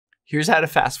Here's how to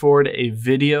fast forward a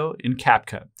video in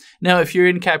CapCut. Now, if you're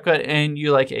in CapCut and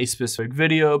you like a specific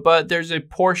video, but there's a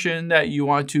portion that you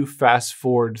want to fast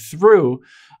forward through,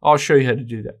 I'll show you how to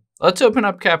do that. Let's open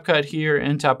up CapCut here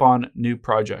and tap on New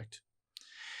Project.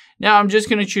 Now, I'm just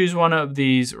going to choose one of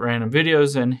these random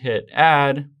videos and hit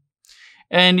Add.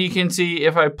 And you can see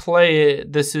if I play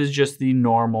it, this is just the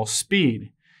normal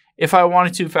speed. If I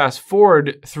wanted to fast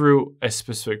forward through a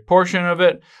specific portion of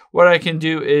it, what I can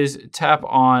do is tap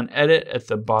on Edit at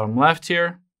the bottom left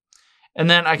here, and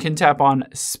then I can tap on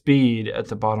Speed at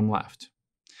the bottom left.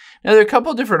 Now, there are a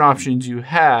couple different options you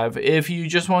have. If you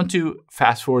just want to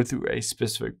fast forward through a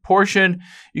specific portion,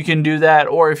 you can do that,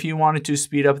 or if you wanted to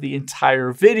speed up the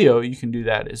entire video, you can do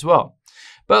that as well.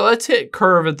 But let's hit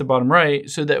Curve at the bottom right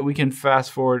so that we can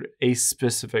fast forward a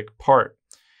specific part.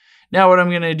 Now what I'm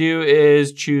going to do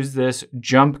is choose this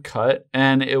jump cut,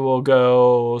 and it will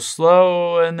go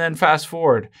slow and then fast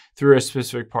forward through a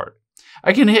specific part.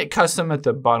 I can hit custom at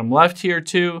the bottom left here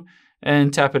too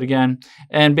and tap it again,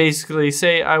 and basically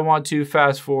say I want to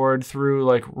fast forward through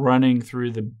like running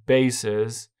through the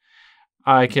bases.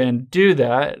 I can do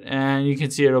that, and you can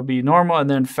see it'll be normal and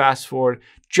then fast forward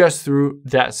just through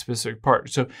that specific part.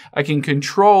 So I can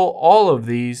control all of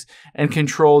these and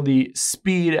control the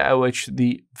speed at which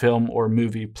the film or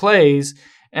movie plays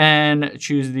and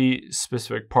choose the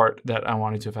specific part that I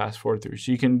wanted to fast forward through.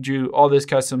 So you can do all this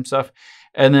custom stuff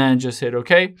and then just hit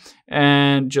OK.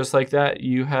 And just like that,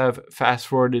 you have fast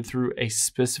forwarded through a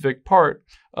specific part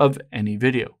of any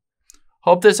video.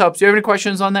 Hope this helps. If you have any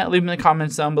questions on that, leave them in the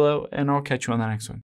comments down below, and I'll catch you on the next one.